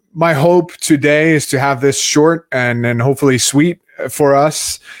my hope today is to have this short and hopefully sweet for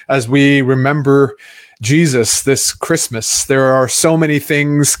us as we remember Jesus this Christmas. There are so many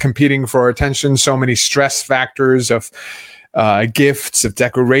things competing for our attention, so many stress factors of gifts, of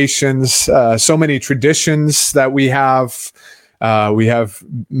decorations, so many traditions that we have. We have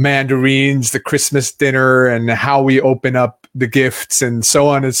mandarins, the Christmas dinner, and how we open up the gifts, and so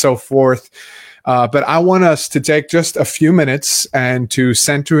on and so forth. But I want us to take just a few minutes and to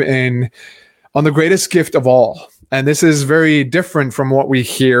center in on the greatest gift of all. And this is very different from what we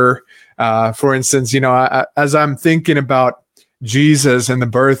hear. For instance, as I'm thinking about Jesus and the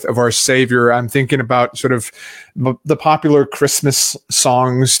birth of our Savior, I'm thinking about sort of the popular Christmas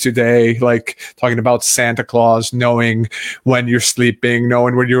songs today, like talking about Santa Claus, knowing when you're sleeping,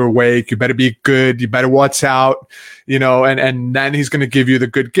 knowing when you're awake, you better be good, you better watch out, and then he's going to give you the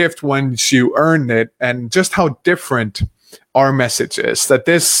good gift once you earn it. And just how different our message is, that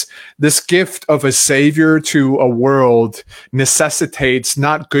this gift of a Savior to a world necessitates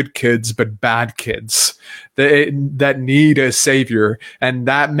not good kids, but bad kids that need a Savior. And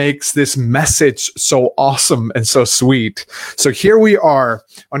that makes this message so awesome and so sweet. So here we are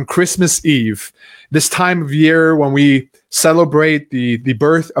on Christmas Eve, this time of year when we celebrate the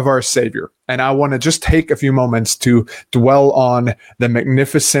birth of our Savior. And I want to just take a few moments to dwell on the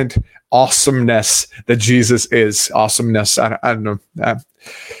magnificent awesomeness that Jesus is. Awesomeness. I don't know. I'm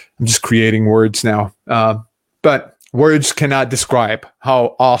just creating words now. But words cannot describe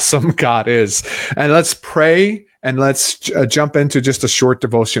how awesome God is. And let's pray and let's jump into just a short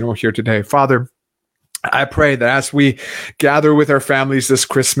devotional here today. Father, I pray that as we gather with our families this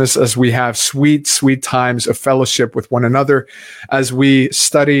Christmas, as we have sweet, sweet times of fellowship with one another, as we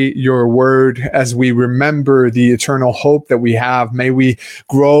study your word, as we remember the eternal hope that we have, may we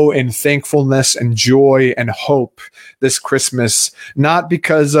grow in thankfulness and joy and hope this Christmas, not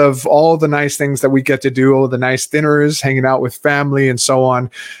because of all the nice things that we get to do, all the nice dinners, hanging out with family and so on,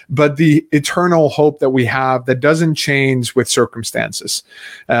 but the eternal hope that we have that doesn't change with circumstances.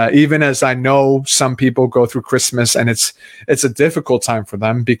 Even as I know some people go through Christmas and it's a difficult time for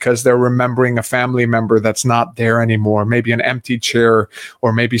them because they're remembering a family member that's not there anymore, maybe an empty chair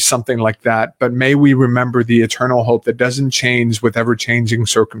or maybe something like that. But may we remember the eternal hope that doesn't change with ever-changing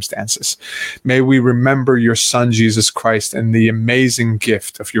circumstances. May we remember your Son, Jesus Christ, and the amazing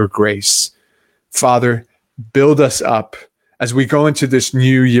gift of your grace. Father, build us up as we go into this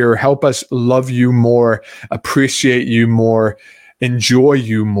new year. Help us love you more, appreciate you more, enjoy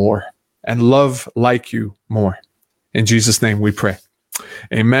you more, and love like you more. In Jesus' name we pray.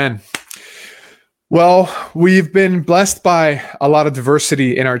 Amen. Well, we've been blessed by a lot of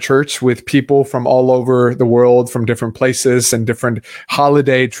diversity in our church with people from all over the world, from different places and different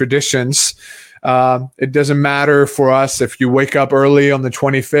holiday traditions. It doesn't matter for us if you wake up early on the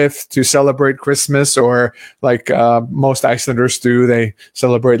 25th to celebrate Christmas, or like most Icelanders do, they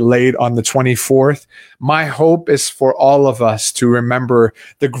celebrate late on the 24th. My hope is for all of us to remember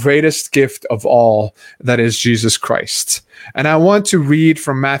the greatest gift of all, that is Jesus Christ. And I want to read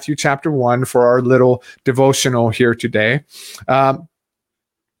from Matthew chapter 1 for our little devotional here today.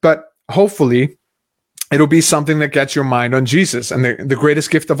 But hopefully it'll be something that gets your mind on Jesus and the greatest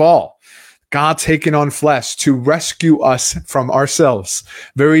gift of all. God taking on flesh to rescue us from ourselves.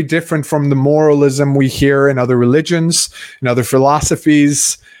 Very different from the moralism we hear in other religions, in other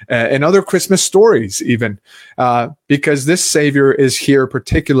philosophies, in other Christmas stories even. Because this Savior is here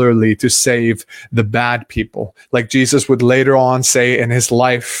particularly to save the bad people. Like Jesus would later on say in his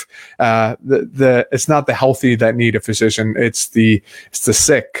life, it's not the healthy that need a physician, it's the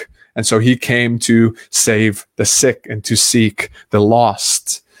sick. And so he came to save the sick and to seek the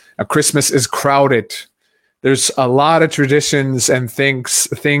lost. Christmas is crowded. There's a lot of traditions and things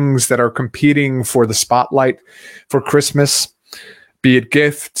that are competing for the spotlight for Christmas, be it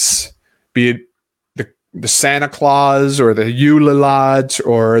gifts, be it the Santa Claus or the Yule lads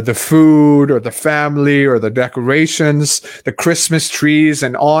or the food or the family or the decorations, the Christmas trees,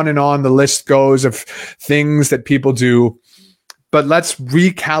 and on the list goes of things that people do. But let's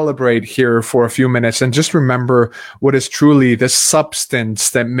recalibrate here for a few minutes and just remember what is truly the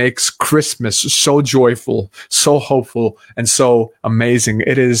substance that makes Christmas so joyful, so hopeful, and so amazing.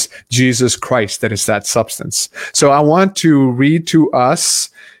 It is Jesus Christ that is that substance. So I want to read to us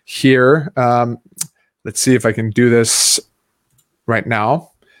here. Let's see if I can do this right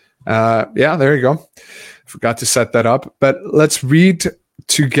now. Yeah, there you go. Forgot to set that up. But let's read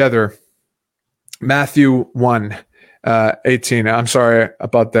together Matthew 1. 18. I'm sorry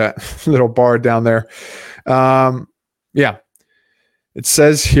about that little bar down there. Yeah. It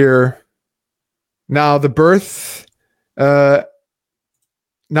says here, now the birth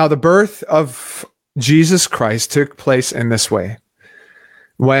Now, the birth of Jesus Christ took place in this way.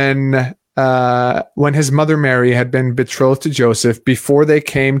 When his mother Mary had been betrothed to Joseph, before they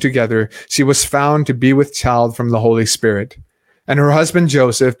came together, she was found to be with child from the Holy Spirit. And her husband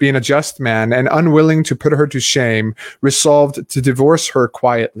Joseph, being a just man and unwilling to put her to shame, resolved to divorce her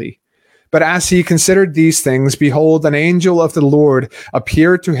quietly. But as he considered these things, behold, an angel of the Lord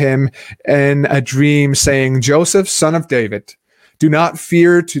appeared to him in a dream, saying, Joseph, son of David, do not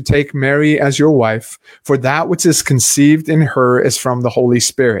fear to take Mary as your wife, for that which is conceived in her is from the Holy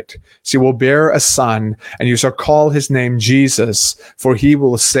Spirit. She will bear a son, and you shall call his name Jesus, for he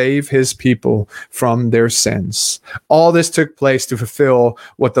will save his people from their sins. All this took place to fulfill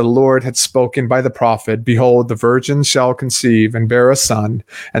what the Lord had spoken by the prophet. Behold, the virgin shall conceive and bear a son,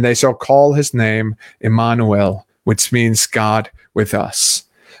 and they shall call his name Emmanuel, which means God with us.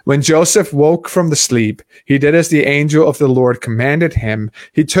 When Joseph woke from the sleep, he did as the angel of the Lord commanded him.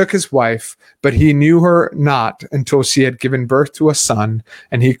 He took his wife, but he knew her not until she had given birth to a son,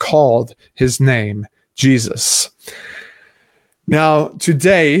 and he called his name Jesus. Now,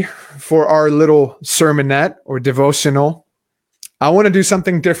 today, for our little sermonette or devotional, I want to do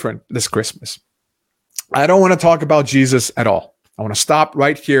something different this Christmas. I don't want to talk about Jesus at all. I want to stop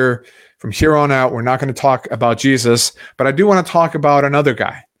right here. From here on out, we're not going to talk about Jesus, but I do want to talk about another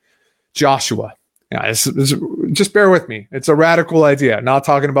guy. Joshua. Yeah, just bear with me. It's a radical idea. Not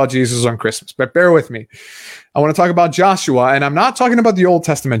talking about Jesus on Christmas, but bear with me. I want to talk about Joshua, and I'm not talking about the Old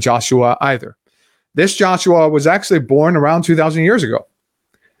Testament Joshua either. This Joshua was actually born around 2,000 years ago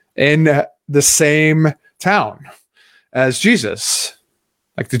in the same town as Jesus.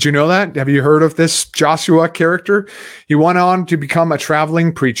 Like, did you know that? Have you heard of this Joshua character? He went on to become a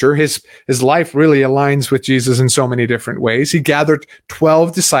traveling preacher. His life really aligns with Jesus in so many different ways. He gathered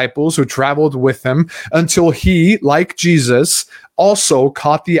 12 disciples who traveled with him until he, like Jesus, also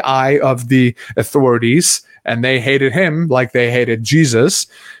caught the eye of the authorities, and they hated him like they hated Jesus.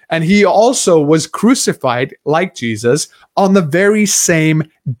 And he also was crucified like Jesus on the very same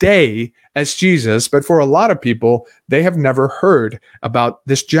day as Jesus. But for a lot of people, they have never heard about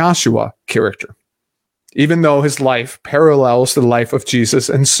this Joshua character, even though his life parallels the life of Jesus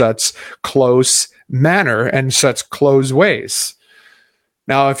in such close manner and such close ways.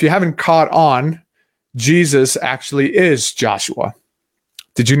 Now, if you haven't caught on, Jesus actually is Joshua.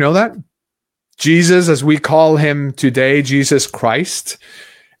 Did you know that? Jesus, as we call him today, Jesus Christ,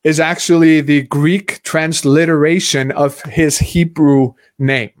 is actually the Greek transliteration of his Hebrew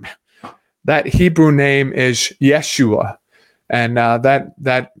name. That Hebrew name is Yeshua, and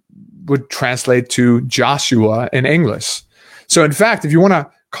that would translate to Joshua in English. So in fact, if you want to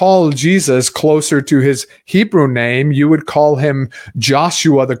call Jesus closer to his Hebrew name, you would call him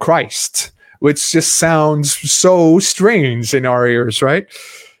Joshua the Christ, which just sounds so strange in our ears, right?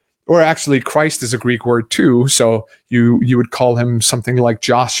 Or actually, Christ is a Greek word too, so you would call him something like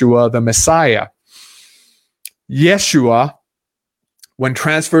Joshua the Messiah. Yeshua, when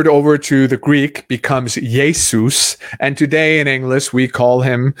transferred over to the Greek, becomes Jesus, and today in English we call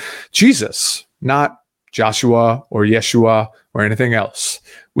him Jesus, not Joshua or Yeshua or anything else.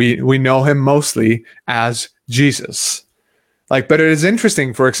 We know him mostly as Jesus. But it is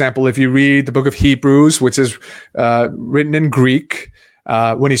interesting, for example, if you read the book of Hebrews, which is written in Greek,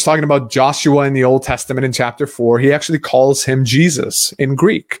 when he's talking about Joshua in the Old Testament in chapter 4, he actually calls him Jesus in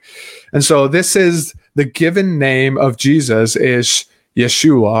Greek. And so this is the given name of Jesus is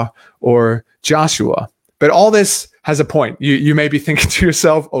Yeshua or Joshua. But all this has a point. You may be thinking to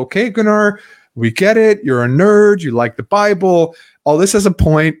yourself, okay, Gunnar, we get it. You're a nerd. You like the Bible. All this has a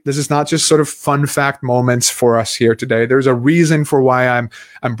point. This is not just sort of fun fact moments for us here today. There's a reason for why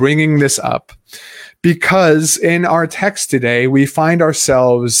I'm bringing this up. Because in our text today, we find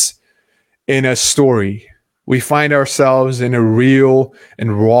ourselves in a story. We find ourselves in a real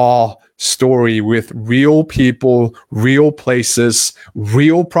and raw story with real people, real places,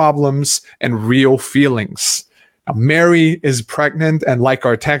 real problems, and real feelings. Now, Mary is pregnant, and like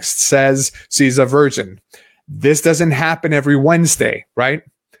our text says, she's a virgin. This doesn't happen every Wednesday, right?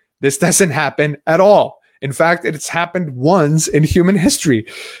 This doesn't happen at all. In fact, it's happened once in human history.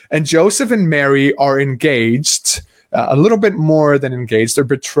 And Joseph and Mary are engaged, a little bit more than engaged. They're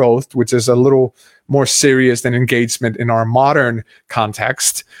betrothed, which is a little more serious than engagement in our modern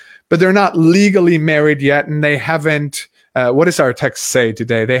context. But they're not legally married yet, and they haven't, what does our text say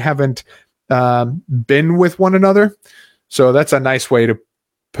today? They haven't been with one another. So that's a nice way to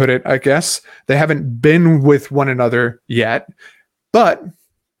put it, I guess. They haven't been with one another yet, but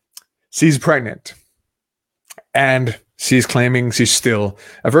she's pregnant. And she's claiming she's still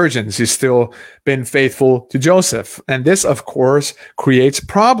a virgin. She's still been faithful to Joseph. And this, of course, creates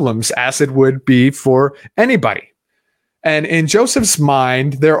problems, as it would be for anybody. And in Joseph's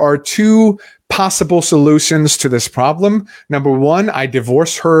mind, there are two possible solutions to this problem. Number one, I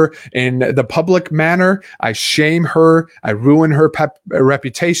divorce her in the public manner. I shame her. I ruin her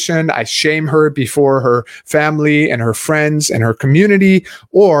reputation. I shame her before her family and her friends and her community.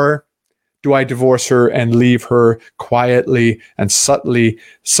 Or do I divorce her and leave her quietly and subtly,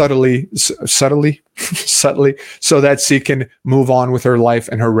 so that she can move on with her life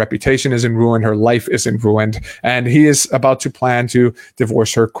and her reputation isn't ruined, her life isn't ruined. And he is about to plan to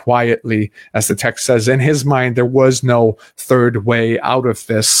divorce her quietly. As the text says, in his mind, there was no third way out of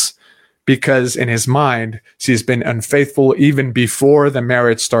this, because in his mind, she's been unfaithful even before the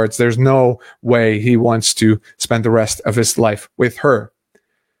marriage starts. There's no way he wants to spend the rest of his life with her.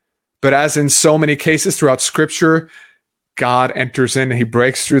 But as in so many cases throughout Scripture, God enters in, he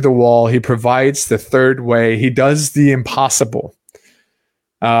breaks through the wall, he provides the third way, he does the impossible.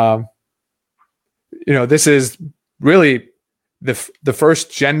 This is really the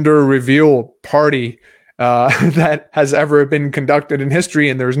first gender reveal party that has ever been conducted in history,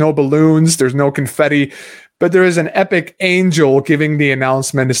 and there's no balloons, there's no confetti, but there is an epic angel giving the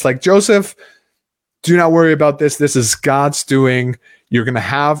announcement. It's like, Joseph, do not worry about this. This is God's doing. You're going to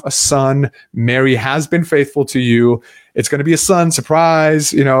have a son. Mary has been faithful to you. It's going to be a son,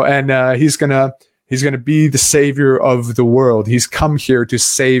 surprise, and he's going to be the savior of the world. He's come here to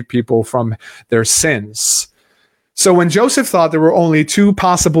save people from their sins. So when Joseph thought there were only two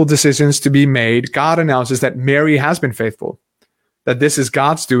possible decisions to be made, God announces that Mary has been faithful, that this is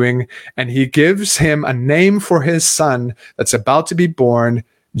God's doing, and he gives him a name for his son that's about to be born,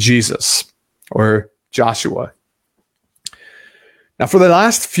 Jesus, or Joshua. Now, for the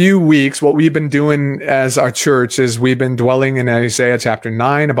last few weeks, what we've been doing as our church is we've been dwelling in Isaiah chapter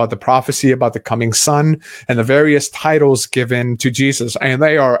 9 about the prophecy about the coming son and the various titles given to Jesus. And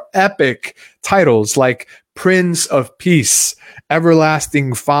they are epic titles like Prince of Peace,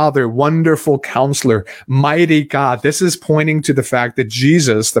 Everlasting Father, Wonderful Counselor, Mighty God. This is pointing to the fact that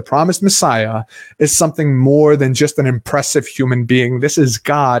Jesus, the promised Messiah, is something more than just an impressive human being. This is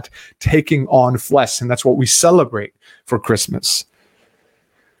God taking on flesh, and that's what we celebrate for Christmas.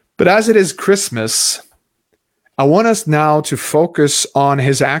 But as it is Christmas, I want us now to focus on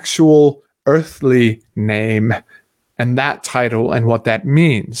his actual earthly name and that title and what that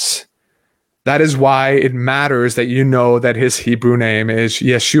means. That is why it matters that you know that his Hebrew name is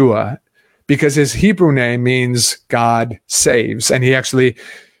Yeshua, because his Hebrew name means God saves. And he actually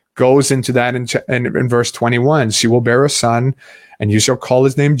goes into that in verse 21. She will bear a son, and you shall call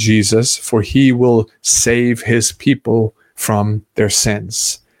his name Jesus, for he will save his people from their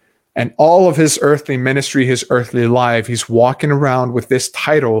sins. And all of his earthly ministry, his earthly life, he's walking around with this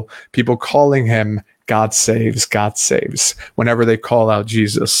title, people calling him God saves, God saves. Whenever they call out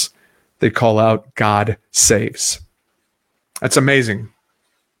Jesus, they call out God saves. That's amazing,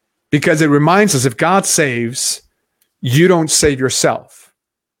 because it reminds us if God saves, you don't save yourself.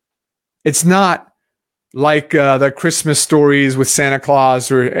 It's not like the Christmas stories with Santa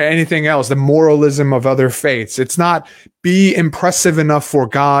Claus or anything else, the moralism of other faiths. It's not be impressive enough for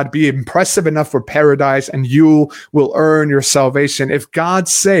God, be impressive enough for paradise, and you will earn your salvation. If God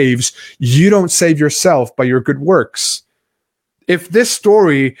saves, you don't save yourself by your good works. If this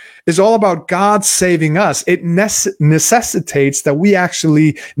story is all about God saving us, it necessitates that we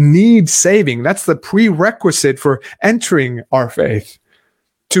actually need saving. That's the prerequisite for entering our faith.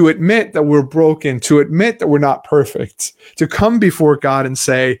 To admit that we're broken, to admit that we're not perfect, to come before God and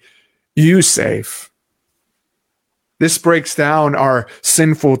say, you save. This breaks down our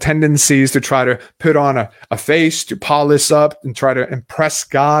sinful tendencies to try to put on a face, to polish up and try to impress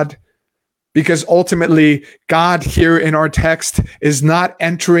God. Because ultimately, God here in our text is not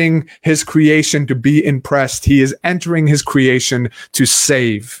entering his creation to be impressed. He is entering his creation to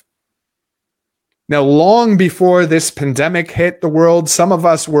save. Now, long before this pandemic hit the world, some of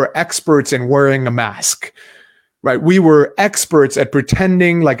us were experts in wearing a mask, right? We were experts at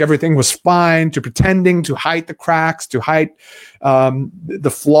pretending like everything was fine, to pretending to hide the cracks, to hide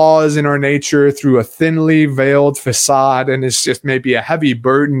the flaws in our nature through a thinly veiled facade. And it's just maybe a heavy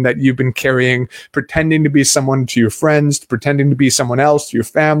burden that you've been carrying, pretending to be someone to your friends, pretending to be someone else to your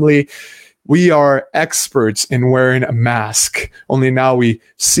family. We are experts in wearing a mask, only now we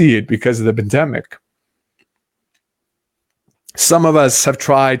see it because of the pandemic. Some of us have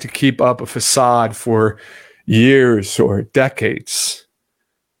tried to keep up a facade for years or decades,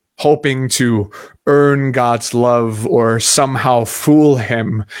 hoping to earn God's love or somehow fool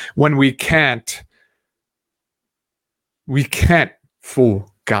him when we can't. We can't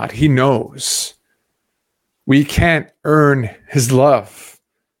fool God. He knows. We can't earn his love.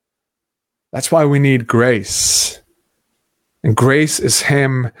 That's why we need grace. And grace is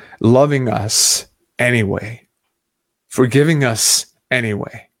him loving us anyway, forgiving us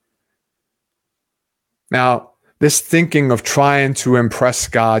anyway. Now, this thinking of trying to impress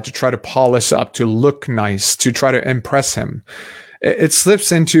God, to try to polish up, to look nice, to try to impress him, it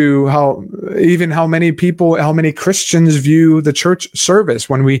slips into how many Christians view the church service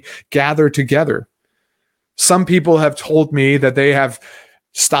when we gather together. Some people have told me that they have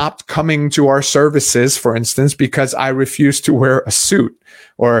stopped coming to our services, for instance, because I refuse to wear a suit.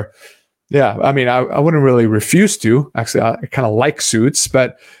 Or, yeah, I mean, I wouldn't really refuse to. Actually, I kind of like suits,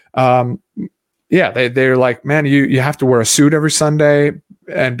 but they're like, man, you have to wear a suit every Sunday.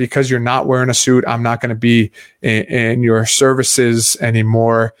 And because you're not wearing a suit, I'm not going to be in your services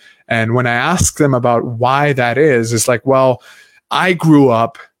anymore. And when I ask them about why that is, it's like, well, I grew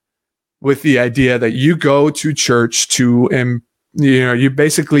up with the idea that you go to church to,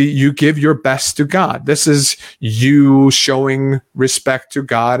 you give your best to God. This is you showing respect to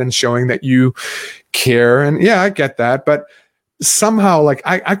God and showing that you care. And yeah, I get that. But somehow, like,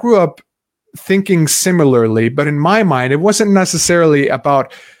 I grew up thinking similarly, but in my mind, it wasn't necessarily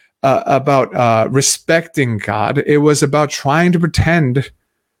about respecting God. It was about trying to pretend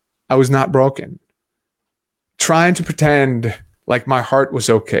I was not broken, trying to pretend like my heart was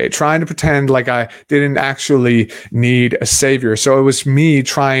okay, trying to pretend like I didn't actually need a savior. So it was me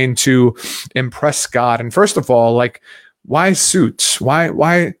trying to impress God. And first of all, like, why suits?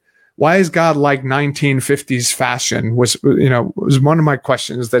 Why is God like 1950s fashion? Was one of my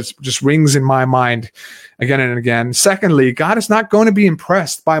questions that just rings in my mind again and again. Secondly, God is not going to be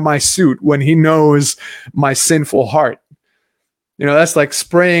impressed by my suit when he knows my sinful heart. That's like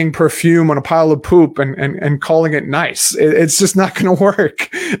spraying perfume on a pile of poop and calling it nice. It's just not going to work.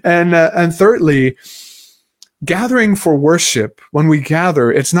 And thirdly, gathering for worship, when we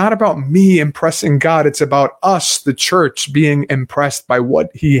gather, it's not about me impressing God. It's about us, the church, being impressed by what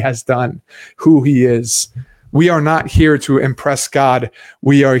he has done, who he is. We are not here to impress God.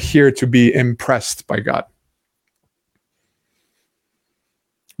 We are here to be impressed by God.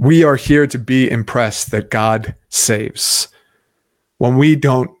 We are here to be impressed that God saves. When he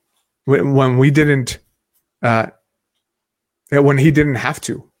didn't have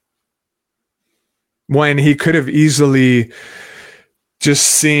to. When he could have easily just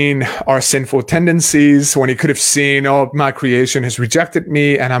seen our sinful tendencies, when he could have seen, oh, my creation has rejected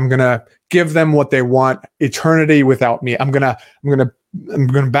me and I'm going to give them what they want, eternity without me. I'm going to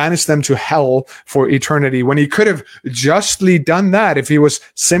banish them to hell for eternity. When he could have justly done that, if he was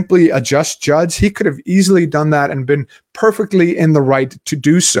simply a just judge, he could have easily done that and been perfectly in the right to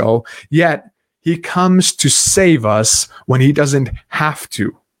do so. Yet he comes to save us when he doesn't have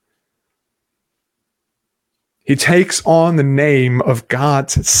to. He takes on the name of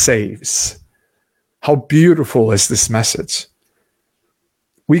God saves. How beautiful is this message?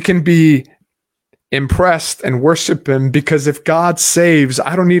 We can be impressed and worship him because if God saves,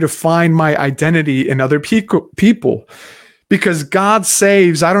 I don't need to find my identity in other people. Because God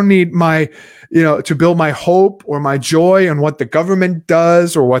saves, I don't need to build my hope or my joy on what the government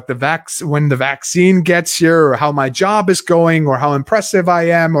does or what when the vaccine gets here or how my job is going or how impressive I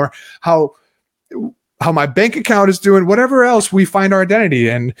am or how my bank account is doing, whatever else we find our identity.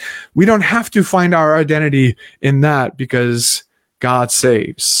 And we don't have to find our identity in that because God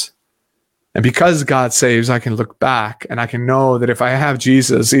saves. And because God saves, I can look back and I can know that if I have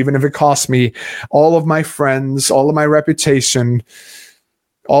Jesus, even if it costs me all of my friends, all of my reputation,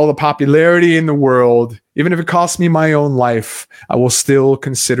 all the popularity in the world, even if it costs me my own life, I will still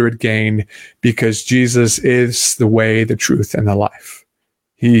consider it gain because Jesus is the way, the truth, and the life.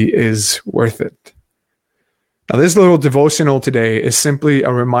 He is worth it. Now, this little devotional today is simply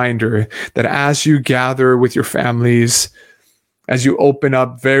a reminder that as you gather with your families, as you open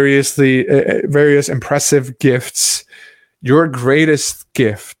up various impressive gifts, your greatest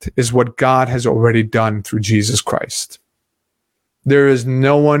gift is what God has already done through Jesus Christ. There is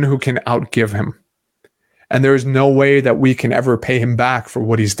no one who can outgive him, and there is no way that we can ever pay him back for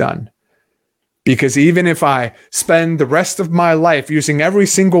what he's done. Because even if I spend the rest of my life using every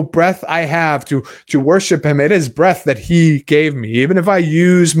single breath I have to worship him, it is breath that he gave me. Even if I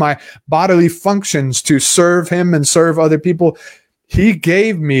use my bodily functions to serve him and serve other people, he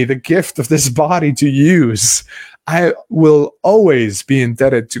gave me the gift of this body to use. I will always be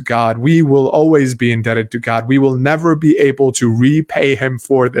indebted to God. We will always be indebted to God. We will never be able to repay him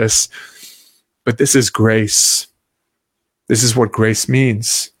for this. But this is grace. This is what grace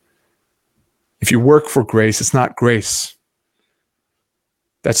means. If you work for grace, it's not grace.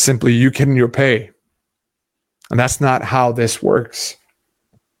 That's simply you getting your pay. And that's not how this works.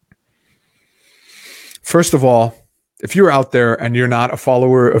 First of all, if you're out there and you're not a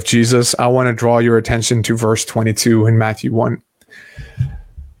follower of Jesus, I want to draw your attention to verse 22 in Matthew 1.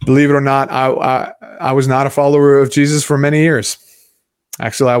 Believe it or not, I was not a follower of Jesus for many years.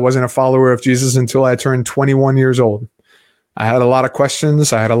 Actually, I wasn't a follower of Jesus until I turned 21 years old. I had a lot of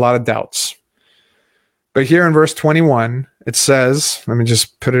questions. I had a lot of doubts. But here in verse 21, it says, let me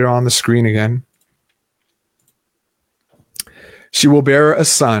just put it on the screen again. She will bear a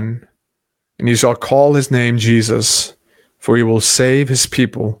son, and you shall call his name Jesus, for he will save his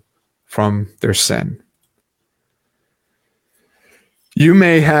people from their sin. You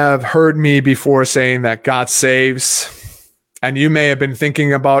may have heard me before saying that God saves, and you may have been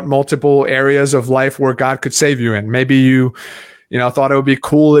thinking about multiple areas of life where God could save you in. Maybe you thought it would be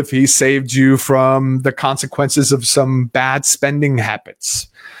cool if he saved you from the consequences of some bad spending habits.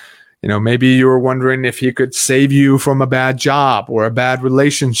 Maybe you were wondering if he could save you from a bad job or a bad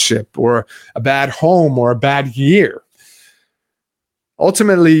relationship or a bad home or a bad year.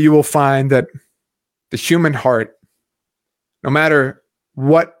 Ultimately, you will find that the human heart, no matter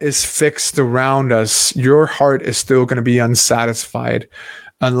what is fixed around us, your heart is still going to be unsatisfied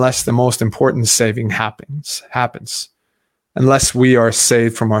unless the most important saving happens. Unless we are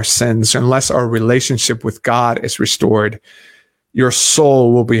saved from our sins, unless our relationship with God is restored, your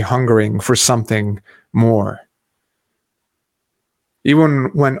soul will be hungering for something more. Even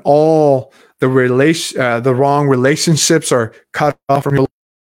when all the wrong relationships are cut off from your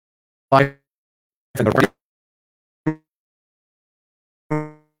life,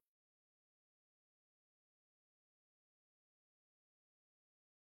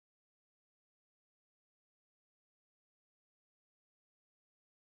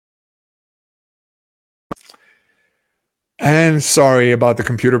 and sorry about the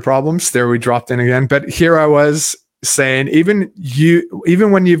computer problems. There we dropped in again. But here I was saying, even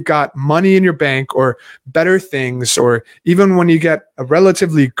when you've got money in your bank or better things, or even when you get a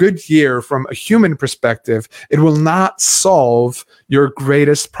relatively good year from a human perspective, it will not solve your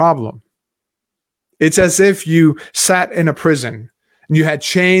greatest problem. It's as if you sat in a prison and you had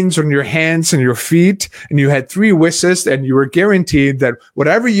chains on your hands and your feet, and you had 3 wishes, and you were guaranteed that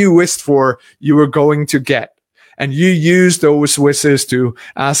whatever you wished for, you were going to get. And you use those wishes to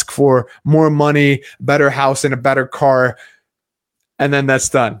ask for more money, better house, and a better car. And then that's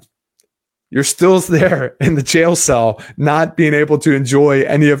done. You're still there in the jail cell, not being able to enjoy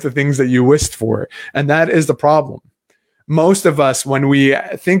any of the things that you wished for. And that is the problem. Most of us, when we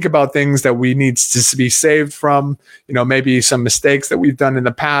think about things that we need to be saved from, maybe some mistakes that we've done in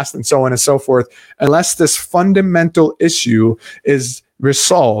the past and so on and so forth, unless this fundamental issue is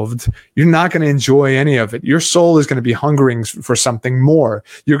resolved, you're not going to enjoy any of it. Your soul is going to be hungering for something more.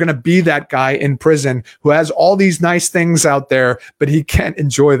 You're going to be that guy in prison who has all these nice things out there, but he can't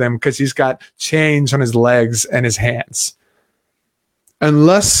enjoy them because he's got chains on his legs and his hands.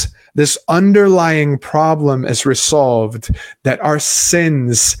 Unless this underlying problem is resolved, that our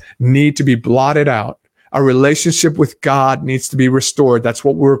sins need to be blotted out, our relationship with God needs to be restored. That's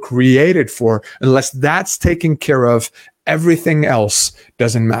what we're created for. Unless that's taken care of, everything else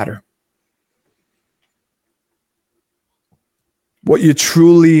doesn't matter. What you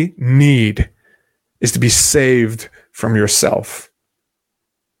truly need is to be saved from yourself.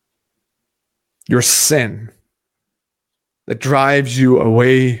 Your sin that drives you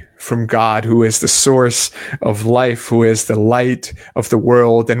away from God, who is the source of life, who is the light of the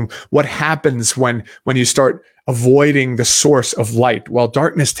world. And what happens when you start avoiding the source of light? Well,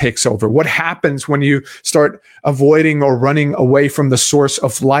 darkness takes over. What happens when you start avoiding or running away from the source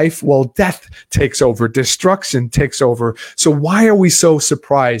of life? Well, death takes over. Destruction takes over. So why are we so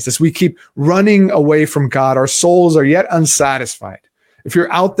surprised as we keep running away from God? Our souls are yet unsatisfied. If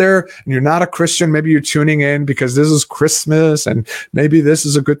you're out there and you're not a Christian, maybe you're tuning in because this is Christmas and maybe this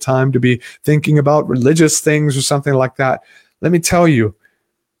is a good time to be thinking about religious things or something like that. Let me tell you,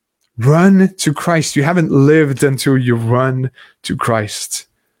 run to Christ. You haven't lived until you run to Christ.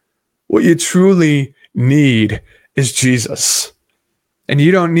 What you truly need is Jesus. And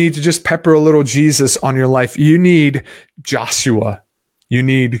you don't need to just pepper a little Jesus on your life. You need Joshua. You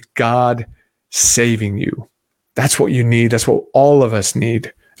need God saving you. That's what you need. That's what all of us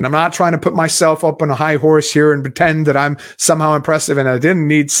need. And I'm not trying to put myself up on a high horse here and pretend that I'm somehow impressive and I didn't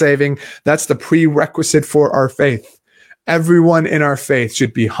need saving. That's the prerequisite for our faith. Everyone in our faith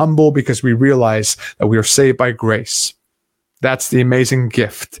should be humble because we realize that we are saved by grace. That's the amazing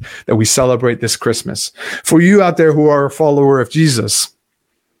gift that we celebrate this Christmas. For you out there who are a follower of Jesus,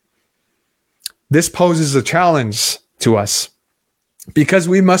 This poses a challenge to us because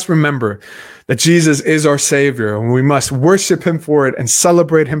we must remember that Jesus is our Savior and we must worship him for it and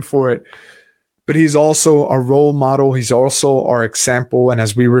celebrate him for it. But he's also our role model. He's also our example. And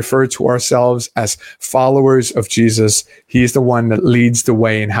as we refer to ourselves as followers of Jesus, he's the one that leads the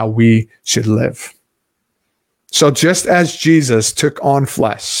way in how we should live. So just as Jesus took on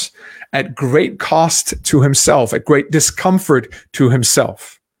flesh at great cost to himself, at great discomfort to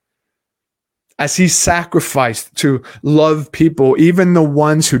himself, as he sacrificed to love people, even the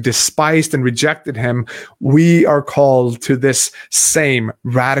ones who despised and rejected him, we are called to this same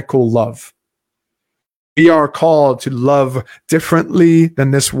radical love. We are called to love differently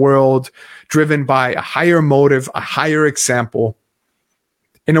than this world, driven by a higher motive, a higher example.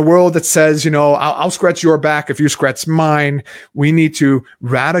 In a world that says, I'll scratch your back if you scratch mine, we need to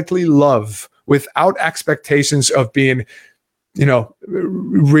radically love without expectations of being, of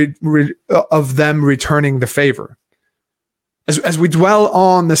them returning the favor. As we dwell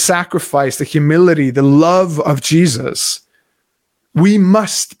on the sacrifice, the humility, the love of Jesus, we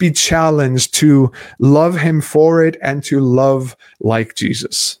must be challenged to love him for it and to love like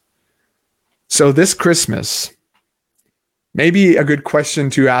Jesus. So this Christmas, maybe a good question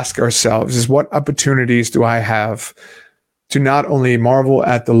to ask ourselves is, what opportunities do I have to not only marvel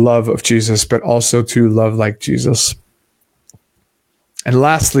at the love of Jesus, but also to love like Jesus? And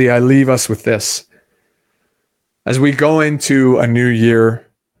lastly, I leave us with this. As we go into a new year,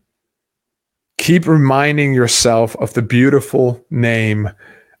 keep reminding yourself of the beautiful name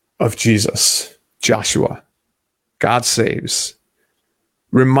of Jesus, Joshua. God saves.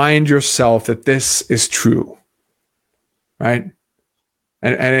 Remind yourself that this is true, right?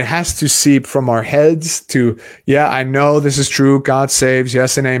 And it has to seep from our heads to, yeah, I know this is true. God saves.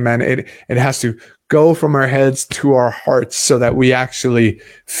 Yes and amen. It has to go from our heads to our hearts so that we actually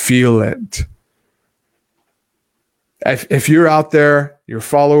feel it. If you're out there, you're a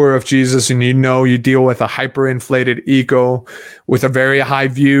follower of Jesus, and you deal with a hyperinflated ego, with a very high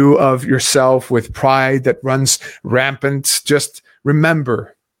view of yourself, with pride that runs rampant, just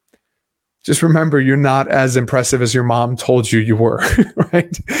remember you're not as impressive as your mom told you were,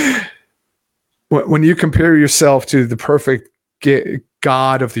 right? When you compare yourself to the perfect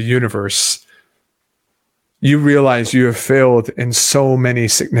God of the universe, you realize you have failed in so many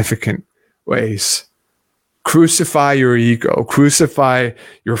significant ways. Crucify your ego, crucify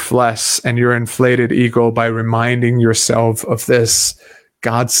your flesh and your inflated ego by reminding yourself of this.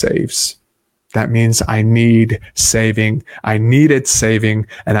 God saves. That means I need saving. I needed saving,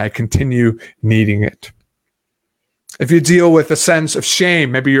 and I continue needing it. If you deal with a sense of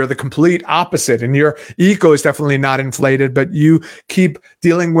shame, maybe you're the complete opposite and your ego is definitely not inflated, but you keep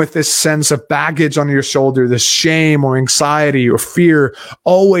dealing with this sense of baggage on your shoulder, this shame or anxiety or fear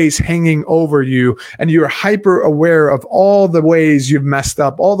always hanging over you. And you're hyper aware of all the ways you've messed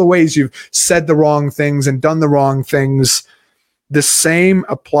up, all the ways you've said the wrong things and done the wrong things. The same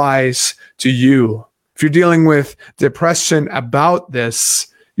applies to you. If you're dealing with depression about this,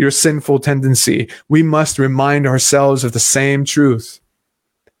 your sinful tendency, we must remind ourselves of the same truth.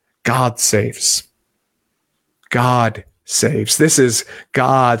 God saves. God saves. This is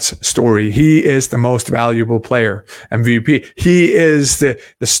God's story. He is the most valuable player, MVP. He is the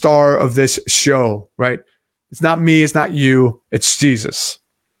star of this show, right? It's not me, it's not you, it's Jesus.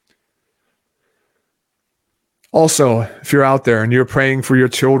 Also, if you're out there and you're praying for your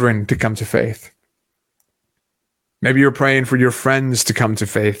children to come to faith, maybe you're praying for your friends to come to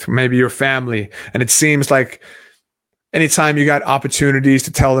faith, maybe your family, and it seems like anytime you got opportunities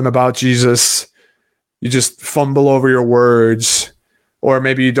to tell them about Jesus, you just fumble over your words, or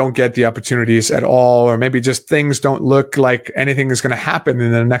maybe you don't get the opportunities at all, or maybe just things don't look like anything is going to happen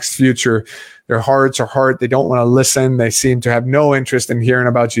in the next future. Their hearts are hard. They don't want to listen. They seem to have no interest in hearing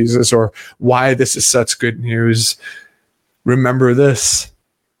about Jesus or why this is such good news. Remember this.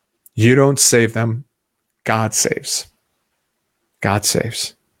 You don't save them. God saves. God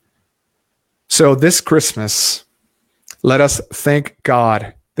saves. So this Christmas, let us thank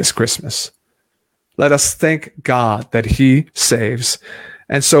God this Christmas. Let us thank God that he saves.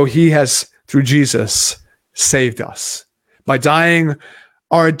 And so he has, through Jesus, saved us by dying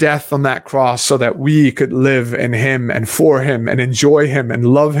our death on that cross so that we could live in him and for him and enjoy him and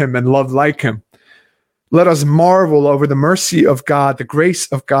love like him. Let us marvel over the mercy of God, the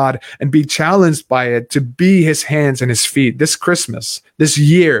grace of God, and be challenged by it to be his hands and his feet this Christmas, this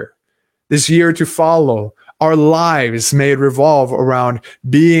year to follow. Our lives may revolve around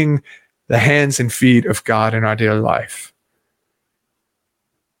being the hands and feet of God in our daily life.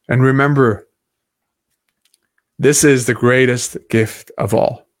 And remember, this is the greatest gift of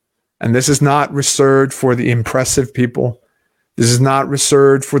all. And this is not reserved for the impressive people. This is not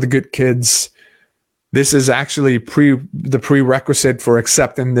reserved for the good kids. This is actually the prerequisite for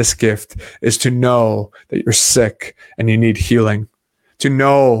accepting this gift is to know that you're sick and you need healing, to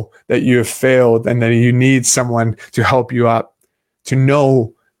know that you have failed and that you need someone to help you up, to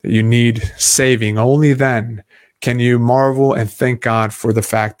know that you need saving. Only then can you marvel and thank God for the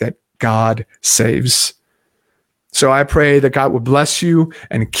fact that God saves. So I pray that God would bless you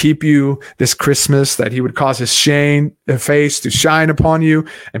and keep you this Christmas, that he would cause his face to shine upon you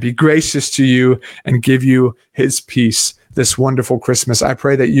and be gracious to you and give you his peace this wonderful Christmas. I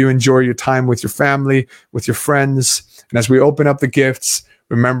pray that you enjoy your time with your family, with your friends. And as we open up the gifts,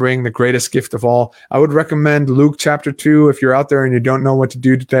 remembering the greatest gift of all, I would recommend Luke chapter 2. If you're out there and you don't know what to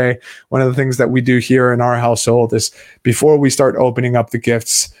do today, one of the things that we do here in our household is before we start opening up the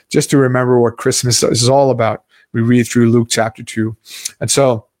gifts, just to remember what Christmas is all about, we read through Luke chapter 2. And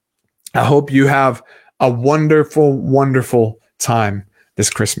so I hope you have a wonderful, wonderful time this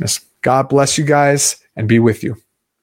Christmas. God bless you guys and be with you.